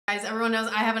Guys, everyone knows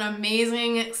I have an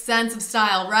amazing sense of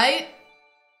style, right?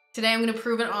 Today I'm gonna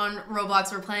prove it on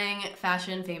Roblox. We're playing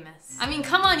Fashion Famous. I mean,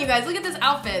 come on you guys, look at this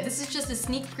outfit. This is just a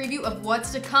sneak preview of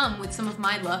what's to come with some of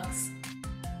my looks.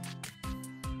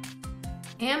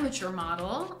 Amateur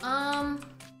model,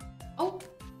 oh.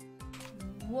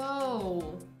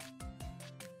 Whoa.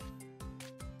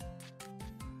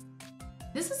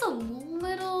 This is a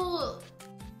little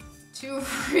too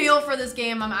real for this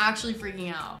game. I'm actually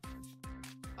freaking out.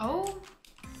 Oh.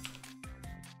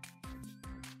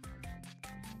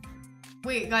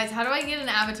 Wait, guys, how do I get an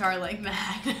avatar like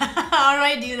that? How do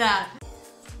I do that?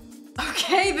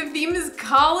 Okay, the theme is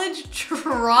college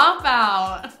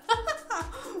dropout.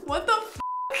 What the f?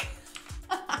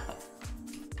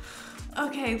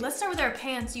 Okay, let's start with our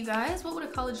pants, you guys. What would a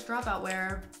college dropout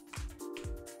wear?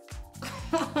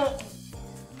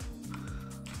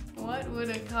 What would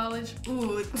a college...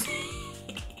 Ooh.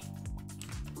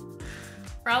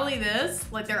 Probably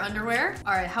this, like their underwear.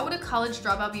 All right, how would a college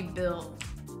dropout be built?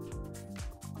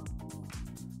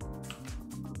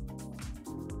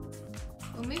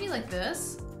 Well, maybe like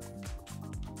this.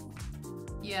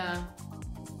 Yeah.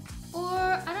 Or,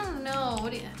 I don't know,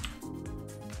 what do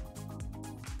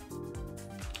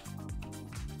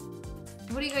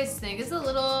you guys think? Is it a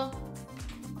little...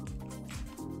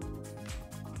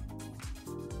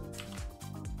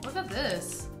 Look at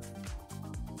this.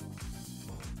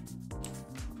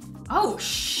 Oh,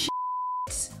 shit.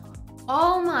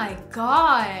 Oh my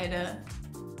god.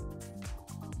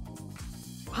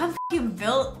 I'm fucking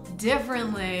built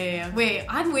differently. Wait,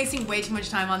 I'm wasting way too much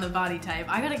time on the body type.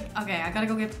 I gotta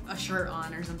go get a shirt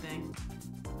on or something.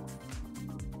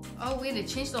 Oh wait, it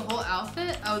changed the whole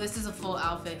outfit? Oh, this is a full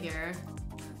outfit here.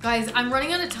 Guys, I'm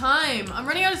running out of time. I'm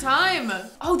running out of time.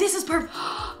 Oh, this is perfect.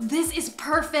 This is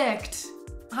perfect.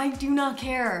 I do not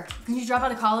care. Can you drop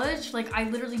out of college? Like, I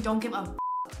literally don't give a.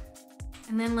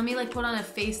 And then let me like put on a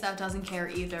face that doesn't care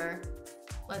either.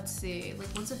 Let's see, like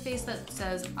what's a face that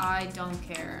says I don't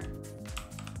care?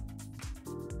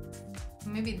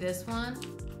 Maybe this one.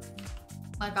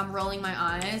 Like I'm rolling my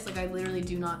eyes, like I literally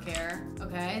do not care.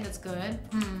 Okay, that's good.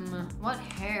 What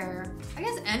hair? I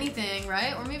guess anything,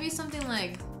 right? Or maybe something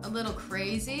like a little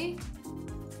crazy.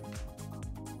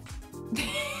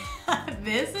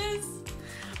 This is?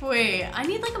 Wait, I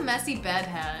need like a messy bed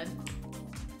head.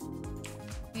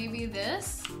 Maybe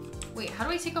this? Wait, how do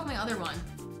I take off my other one?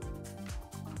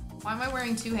 Why am I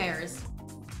wearing two hairs?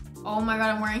 Oh my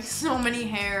god, I'm wearing so many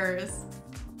hairs.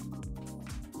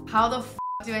 How the f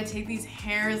do I take these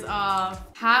hairs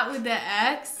off? Hat with the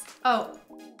X? Oh.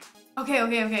 Okay.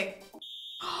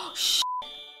 Oh, shit.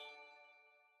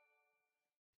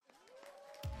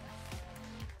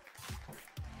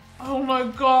 Oh my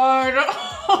god.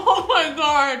 Oh my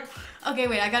god. Okay,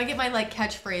 wait, I gotta get my like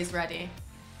catchphrase ready.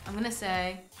 I'm gonna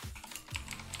say,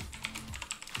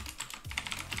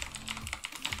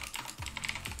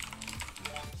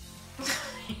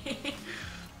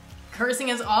 cursing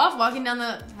is off, walking down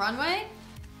the runway?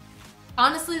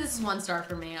 Honestly, this is 1 star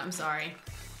for me, I'm sorry.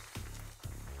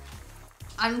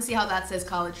 I don't see how that says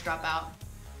college dropout.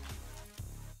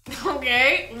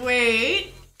 Okay,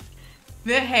 wait.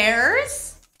 The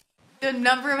hairs? The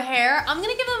number of hair? I'm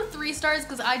gonna give them 3 stars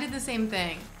because I did the same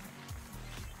thing.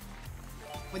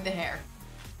 With the hair.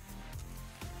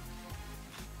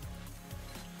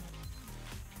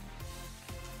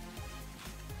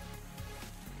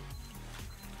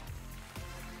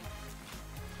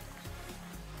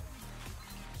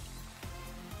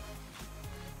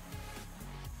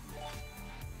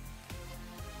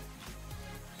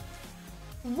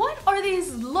 What are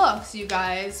these looks, you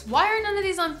guys? Why are none of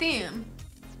these on theme?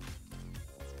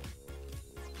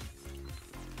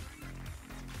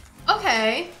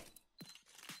 Okay.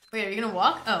 Wait, are you gonna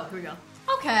walk? Oh, here we go.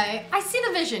 Okay, I see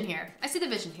the vision here.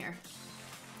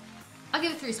 I'll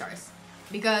give it 3 stars.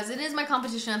 Because it is my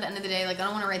competition at the end of the day, like I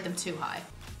don't wanna rate them too high.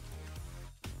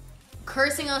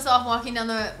 Cursing us off walking down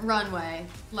the runway.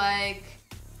 Like...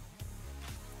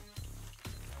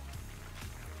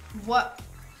 What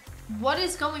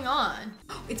is going on?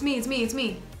 It's me.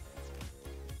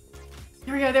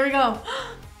 There we go.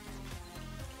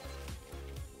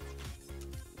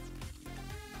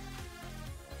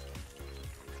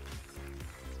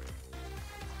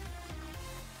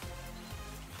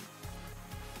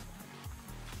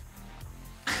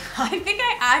 I think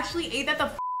I actually ate that the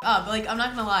f up, like, I'm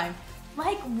not gonna lie.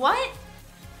 Like, what?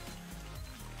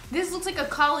 This looks like a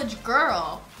college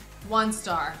girl. 1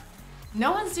 star.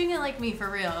 No one's doing it like me, for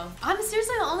real. I'm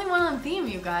seriously the only one on theme,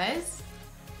 you guys.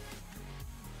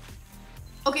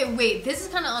 Okay, wait, this is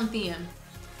kind of on theme.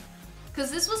 Because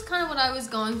this was kind of what I was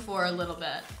going for a little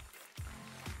bit.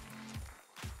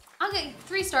 Okay,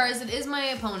 3 stars. It is my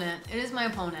opponent. It is my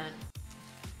opponent.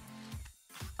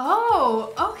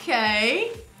 Oh,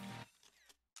 okay.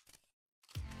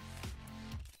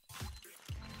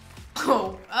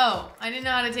 Oh, I didn't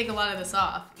know how to take a lot of this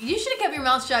off. You should have kept your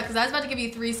mouth shut because I was about to give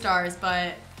you 3 stars,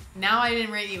 but now I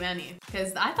didn't rate you any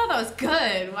because I thought that was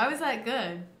good. Why was that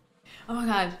good? Oh my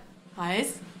God,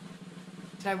 guys,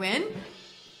 did I win?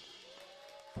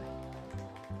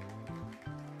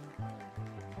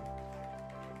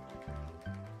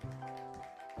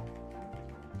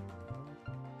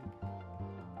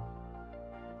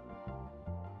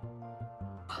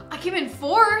 I came in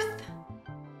 4th.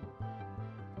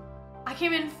 I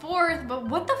came in 4th, but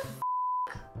what the f?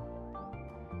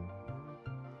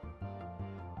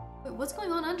 Wait, what's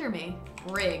going on under me?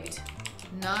 Rigged.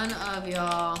 None of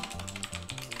y'all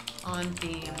on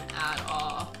theme at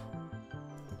all.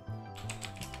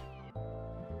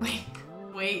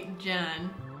 Wait, Jen.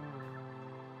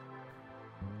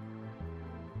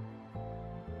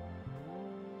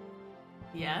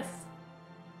 Yes?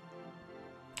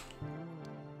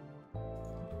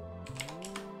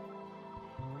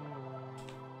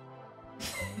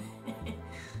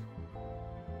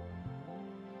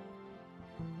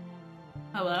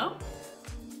 Hello?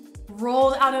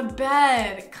 Rolled out of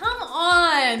bed. Come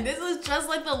on. This is just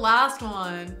like the last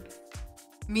one.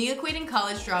 Me equating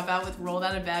college dropout with rolled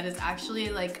out of bed is actually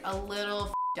like a little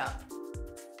f***ed up.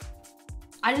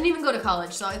 I didn't even go to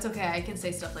college, so it's okay. I can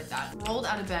say stuff like that. Rolled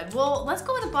out of bed. Well, let's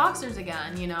go with the boxers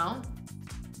again, you know?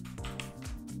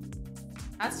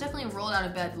 That's definitely a rolled out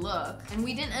of bed look. And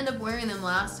we didn't end up wearing them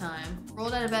last time.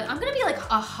 Rolled out of bed. I'm gonna be like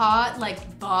a hot,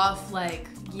 like buff, like,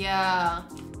 yeah.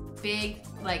 Big,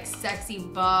 like sexy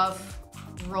buff,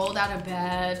 rolled out of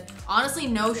bed. Honestly,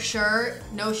 no shirt,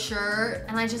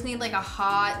 and I just need like a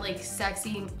hot, like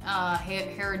sexy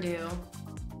hairdo.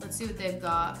 Let's see what they've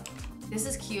got. This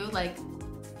is cute, like,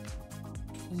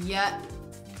 yeah.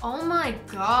 Oh my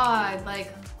God,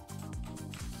 like,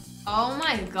 oh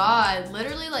my God,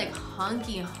 literally like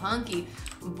hunky.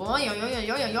 Boing,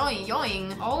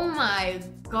 yoing. Oh my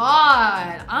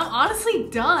God, I'm honestly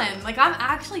done. Like, I'm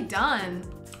actually done.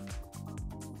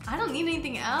 I don't need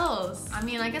anything else. I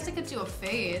mean, I guess I could do a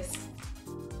face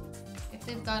if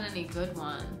they've got any good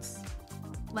ones.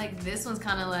 Like this one's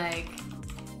kind of like,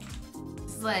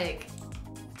 it's like,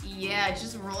 yeah,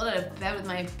 just rolled out of bed with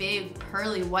my big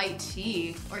pearly white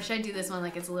teeth. Or should I do this one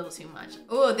like it's a little too much?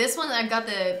 Oh, this one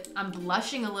I'm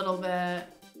blushing a little bit.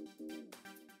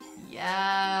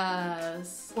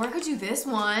 Yes. Or I could do this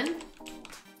one.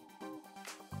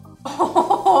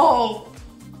 Oh.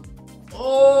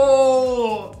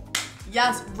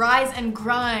 Yes, rise and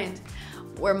grind.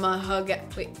 Where my hug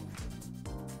at? Wait.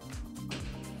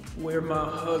 Where my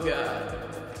hug at?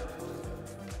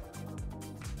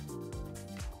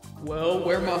 Well,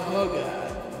 where my hug at?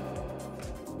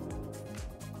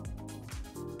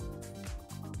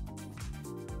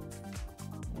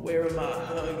 Where my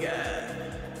hug at?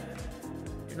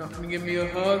 You're not gonna give me a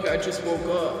hug? I just woke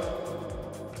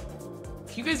up.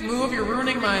 Can you guys move? You're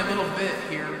ruining my little bit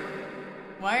here.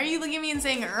 Why are you looking at me and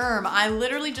saying I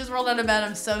literally just rolled out of bed.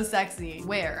 I'm so sexy.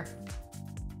 Where?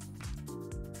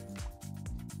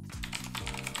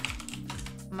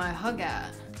 My hug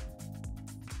at?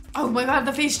 Oh my God,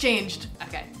 the face changed.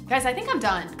 Okay, guys, I think I'm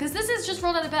done because this is just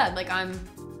rolled out of bed. Like I'm in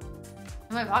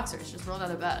my boxers, just rolled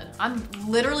out of bed. I'm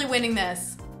literally winning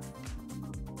this.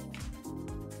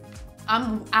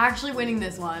 I'm actually winning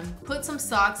this one. Put some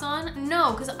socks on?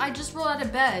 No, because I just rolled out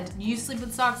of bed. You sleep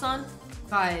with socks on?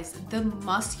 Guys, the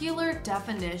muscular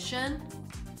definition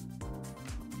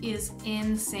is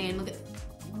insane. Look at,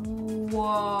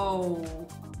 whoa.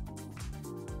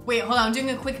 Wait, hold on, I'm doing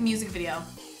a quick music video.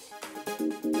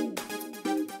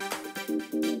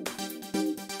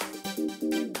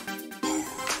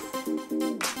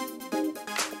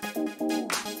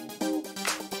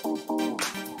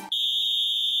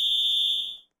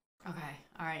 Okay,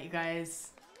 all right, you guys.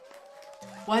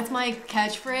 What's my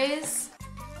catchphrase?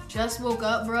 Just woke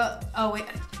up, bro. Oh, wait.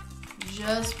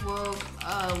 Just woke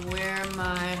up, where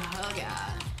my hug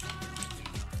at?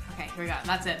 Okay, here we go.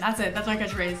 That's it. That's it. That's my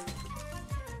catchphrase.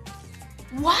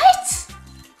 What?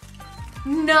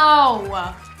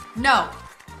 No. No.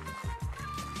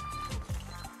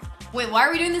 Wait, why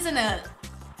are we doing this in a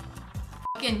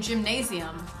fucking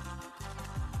gymnasium?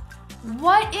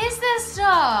 What is this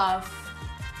stuff?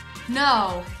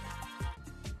 No.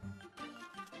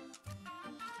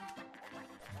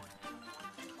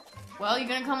 Well, you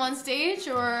gonna come on stage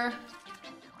or?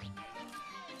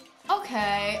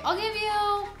 Okay, I'll give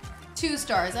you 2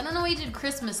 stars. I don't know why you did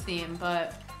Christmas theme,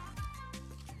 but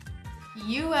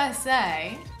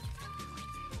USA.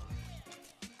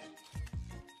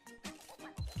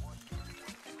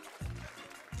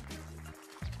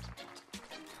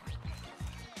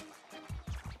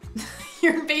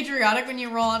 You're patriotic when you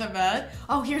roll out of bed.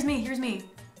 Oh, here's me, here's me.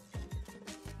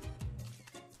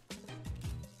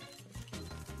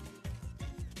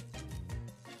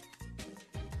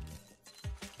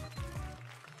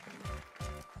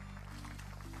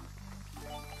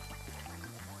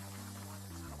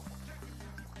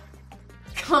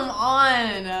 Come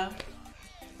on.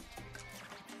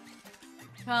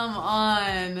 Come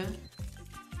on.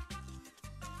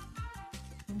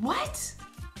 What?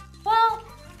 Well,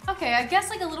 okay, I guess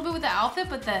like a little bit with the outfit,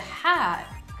 but the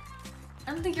hat.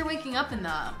 I don't think you're waking up in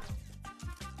that.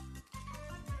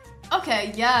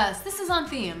 Okay, yes, this is on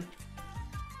theme.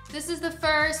 This is the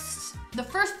first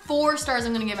 4 stars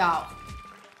I'm gonna give out.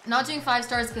 Not doing 5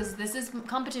 stars because this is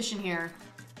competition here.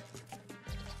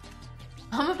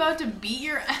 I'm about to beat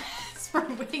your ass for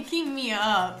waking me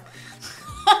up.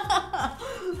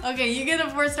 Okay, you get a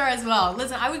 4 star as well.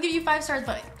 Listen, I would give you 5 stars,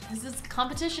 but this is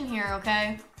competition here,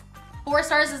 okay? 4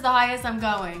 stars is the highest I'm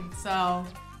going, so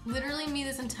literally me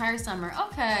this entire summer.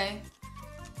 Okay.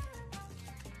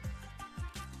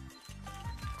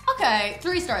 Okay,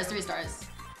 3 stars, 3 stars.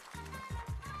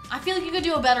 I feel like you could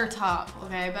do a better top,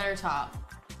 okay? Better top.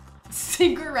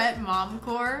 Cigarette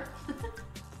momcore.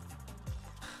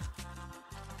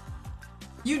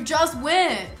 You just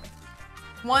went.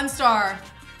 1 star.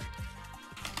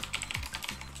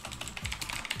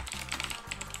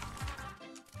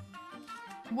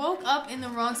 Woke up in the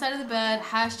wrong side of the bed.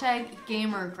 Hashtag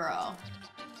gamer girl.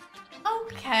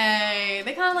 Okay,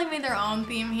 they kind of like made their own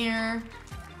theme here.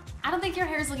 I don't think your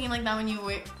hair is looking like that when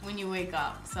you wake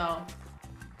up. So,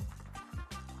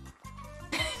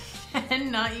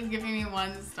 and not you giving me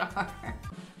 1 star.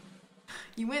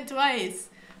 You went twice.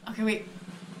 Okay, wait.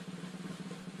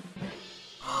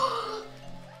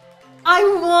 I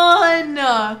won!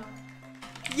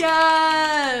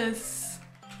 Yes!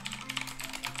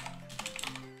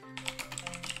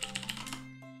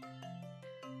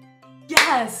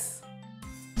 Yes!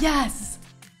 Yes!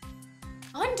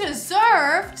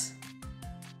 Undeserved?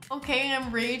 Okay,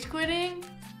 I'm rage quitting.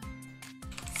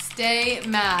 Stay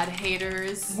mad,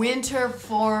 haters. Winter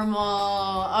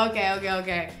formal.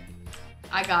 Okay.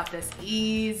 I got this.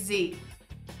 Easy.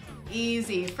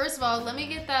 Easy. First of all, let me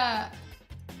get that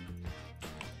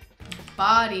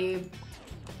body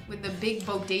with the big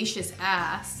bodacious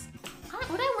ass.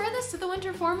 Would I wear this to the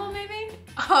winter formal maybe?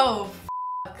 Oh,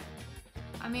 fuck.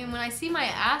 I mean, when I see my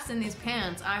ass in these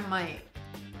pants, I might.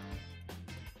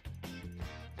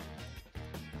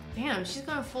 Damn, she's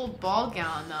going full ball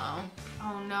gown though.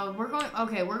 Oh no, we're going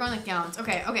with gowns.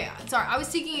 Okay, sorry, I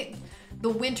was taking the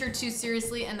winter too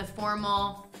seriously and the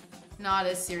formal not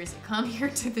as seriously. Come here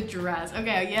to the dress.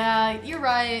 Okay, yeah, you're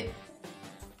right.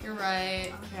 You're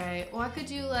right. Okay, well I could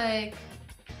do like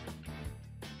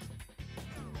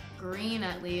green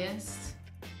at least.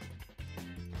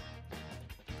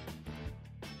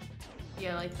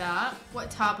 Yeah, like that.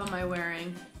 What top am I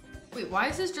wearing? Wait, why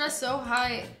is this dress so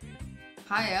high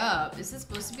up? Is this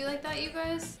supposed to be like that, you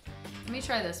guys? Let me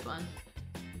try this one.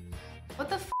 What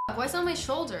the f? Why is it on my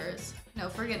shoulders? No,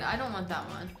 forget it. I don't want that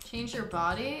one. Change your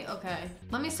body? Okay.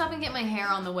 Let me stop and get my hair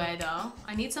on the way, though.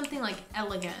 I need something, like,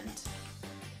 elegant.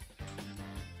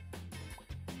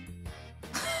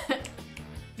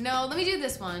 No, let me do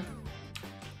this one.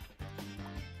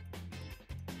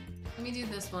 Let me do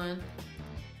this one.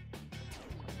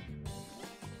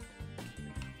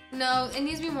 No, it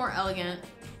needs to be more elegant.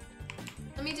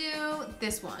 Let me do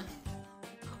this one.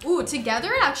 Ooh,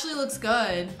 together it actually looks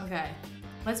good. Okay,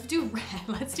 let's do red.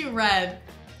 Let's do red.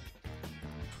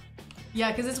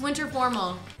 Yeah, because it's winter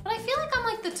formal. But I feel like I'm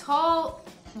like the tall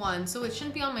one, so it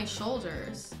shouldn't be on my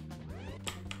shoulders.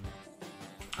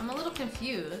 I'm a little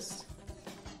confused.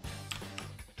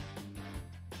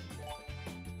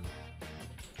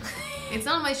 It's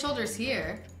not on my shoulders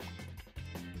here.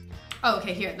 Oh,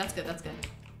 okay, here. That's good, that's good.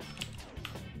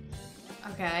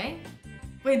 Okay.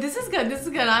 Wait, this is good, this is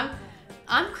good.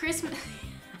 I'm Christmas.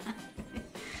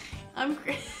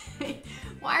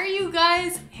 Why are you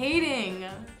guys hating?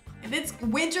 It's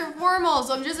winter formal,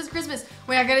 so I'm just as Christmas.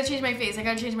 Wait, I gotta change my face. I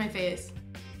gotta change my face.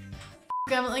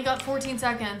 I've only got 14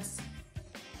 seconds.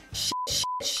 Shit.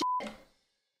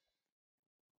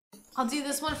 I'll do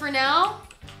this one for now.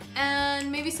 And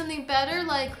maybe something better,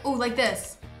 like, oh, like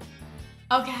this.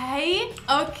 Okay.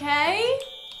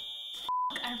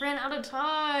 I ran out of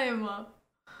time.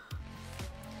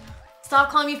 Stop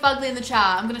calling me fugly in the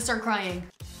chat. I'm gonna start crying.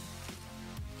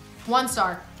 1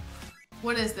 star.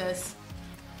 What is this?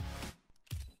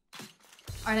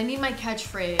 All right, I need my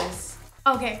catchphrase.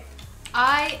 Okay,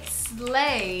 I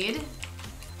slayed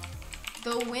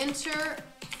the winter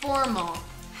formal.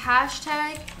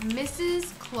 Hashtag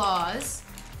Mrs. Claus.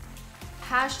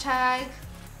 Hashtag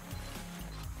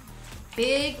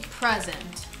big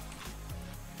present.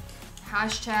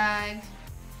 Hashtag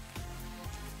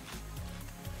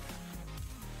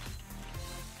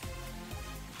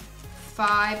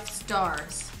five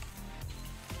stars.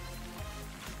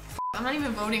 I'm not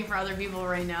even voting for other people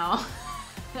right now.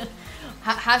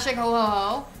 Hashtag ho ho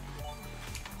ho.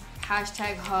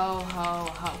 Hashtag ho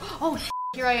ho ho. Oh,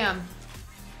 here I am.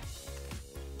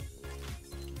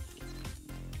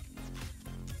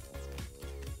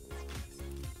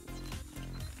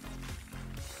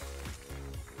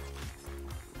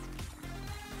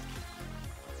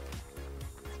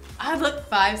 Ah, look,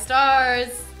 5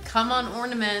 stars. Come on,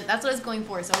 ornament. That's what I was going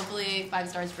for, so hopefully 5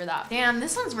 stars for that. Damn,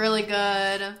 this one's really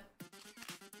good.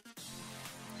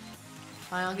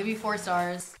 Fine, I'll give you 4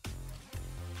 stars.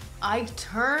 I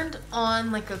turned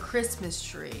on like a Christmas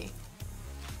tree.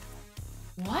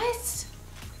 What?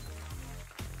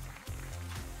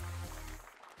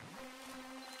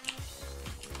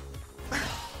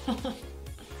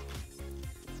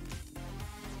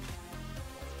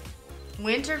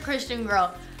 Winter Christian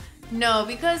girl. No,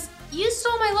 because you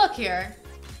stole my look here.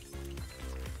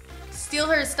 Steal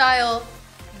her style,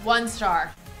 1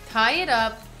 star. Tie it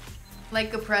up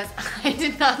like a press. I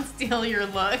did not steal your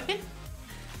look.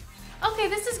 Okay,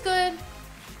 this is good.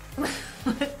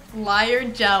 Liar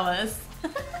jealous.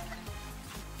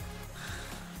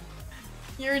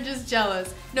 You're just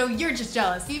jealous. No, you're just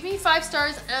jealous. Give me 5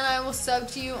 stars and I will sub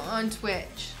to you on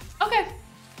Twitch. Okay.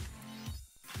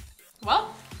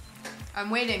 Well, I'm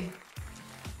waiting.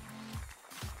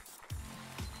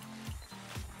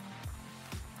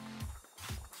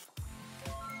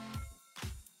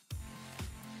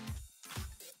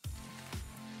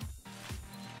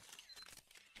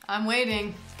 I'm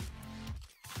waiting.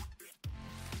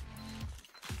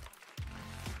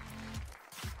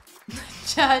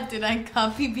 Chad, did I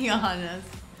copy? Be honest.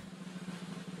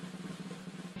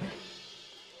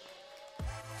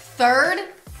 3rd?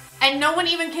 And no one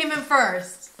even came in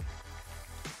 1st.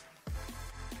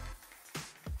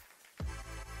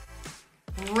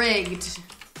 Rigged.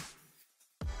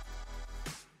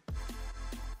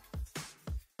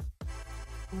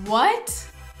 What?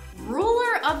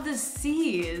 Ruler of the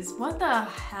seas. What the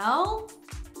hell?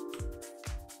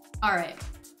 All right.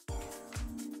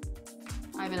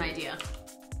 I have an idea.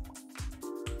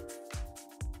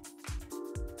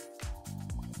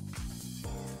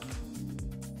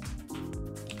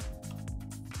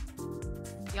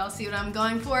 Y'all see what I'm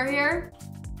going for here?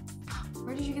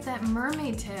 Where did you get that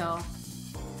mermaid tail?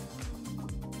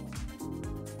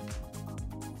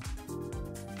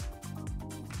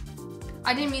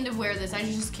 I didn't mean to wear this, I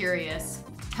was just curious.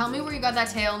 Tell me where you got that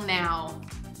tail now.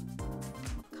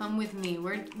 Come with me,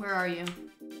 where are you?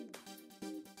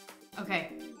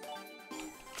 Okay.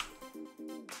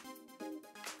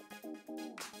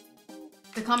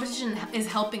 The competition is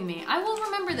helping me. I will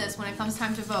remember this when it comes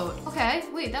time to vote. Okay,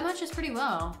 wait, that matches pretty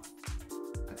well.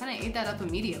 I kinda ate that up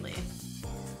immediately.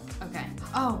 Okay.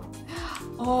 Oh,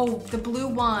 oh, the blue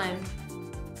one.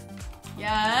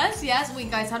 Yes, yes.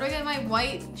 Wait, guys, how do I get my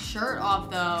white shirt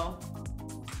off, though?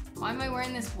 Why am I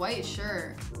wearing this white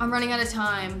shirt? I'm running out of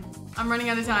time. I'm running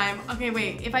out of time. Okay,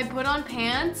 wait. If I put on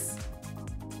pants,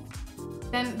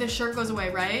 then the shirt goes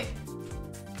away, right?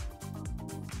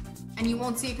 And you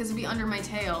won't see it because it'll be under my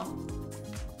tail.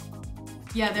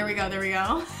 Yeah, there we go, there we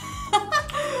go.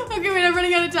 Okay, wait, I'm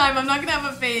running out of time. I'm not gonna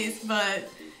have a face, but...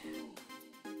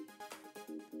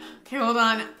 Okay, hold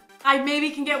on. I maybe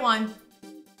can get one.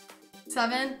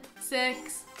 7,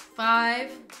 6,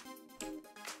 5.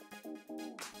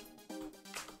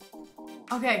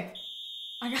 Okay.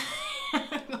 I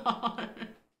got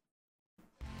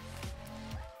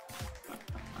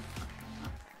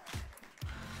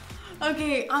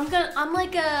Okay, I'm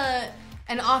like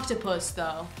an octopus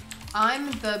though.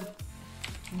 I'm the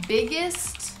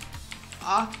biggest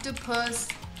octopus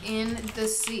in the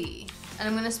sea. And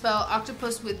I'm gonna spell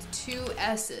octopus with 2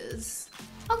 S's.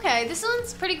 Okay, this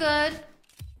one's pretty good.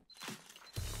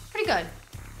 Pretty good.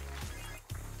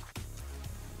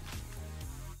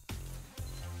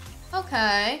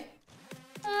 Okay.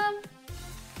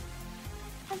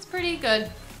 That's pretty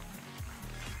good.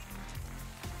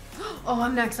 Oh,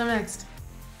 I'm next, I'm next.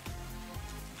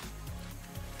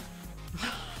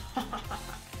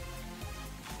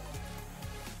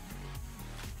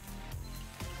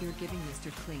 You're giving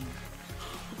Mr. Clean.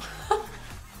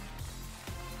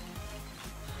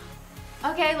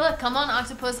 Okay, look, come on,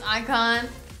 octopus icon.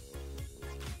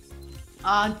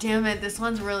 Oh, damn it, this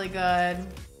one's really good.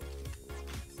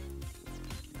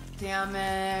 Damn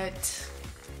it.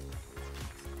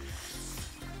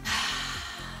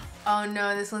 Oh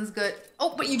no, this one's good.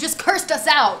 Oh, but you just cursed us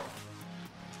out.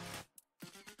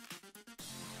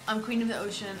 I'm queen of the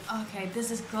ocean. Okay,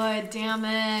 this is good. Damn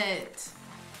it.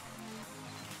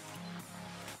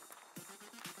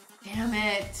 Damn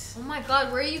it. Oh my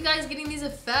god, where are you guys getting these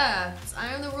effects? I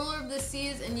am the ruler of the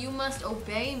seas and you must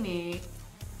obey me.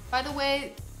 By the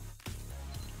way,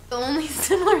 the only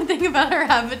similar thing about our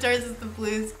avatars is the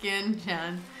blue skin,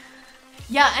 Jen.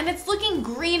 Yeah, and it's looking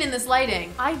green in this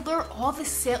lighting. I learned all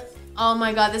the oh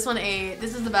my god, this one ate.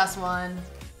 This is the best one.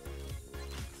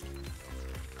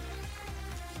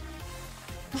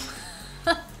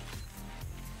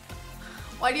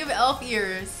 Why do you have elf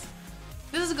ears?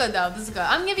 This is good though, this is good.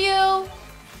 I'm gonna give you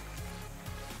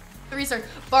 3 stars.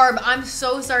 Barb, I'm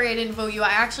so sorry I didn't vote you. I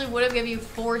actually would have given you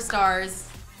 4 stars,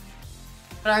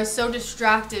 but I was so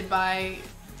distracted by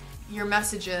your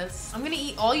messages. I'm gonna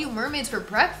eat all you mermaids for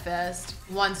breakfast.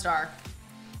 1 star.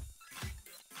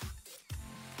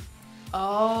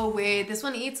 Oh wait, this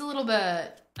one eats a little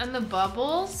bit. And the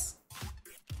bubbles?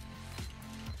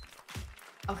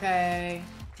 Okay,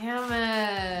 damn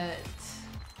it.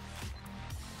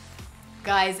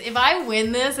 Guys, if I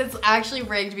win this, it's actually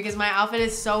rigged because my outfit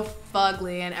is so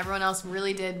fugly and everyone else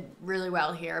really did really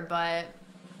well here, but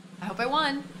I hope I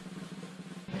won.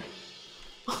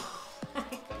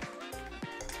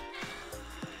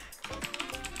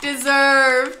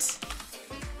 Deserved.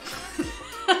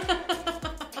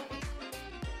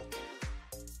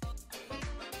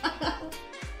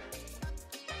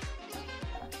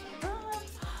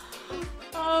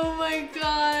 Oh my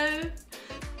god.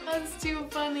 That's too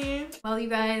funny. Well, you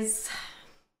guys,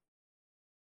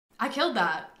 I killed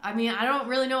that. I mean, I don't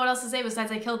really know what else to say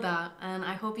besides I killed that. And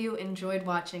I hope you enjoyed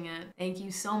watching it. Thank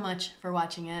you so much for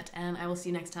watching it. And I will see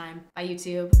you next time. Bye,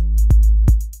 YouTube.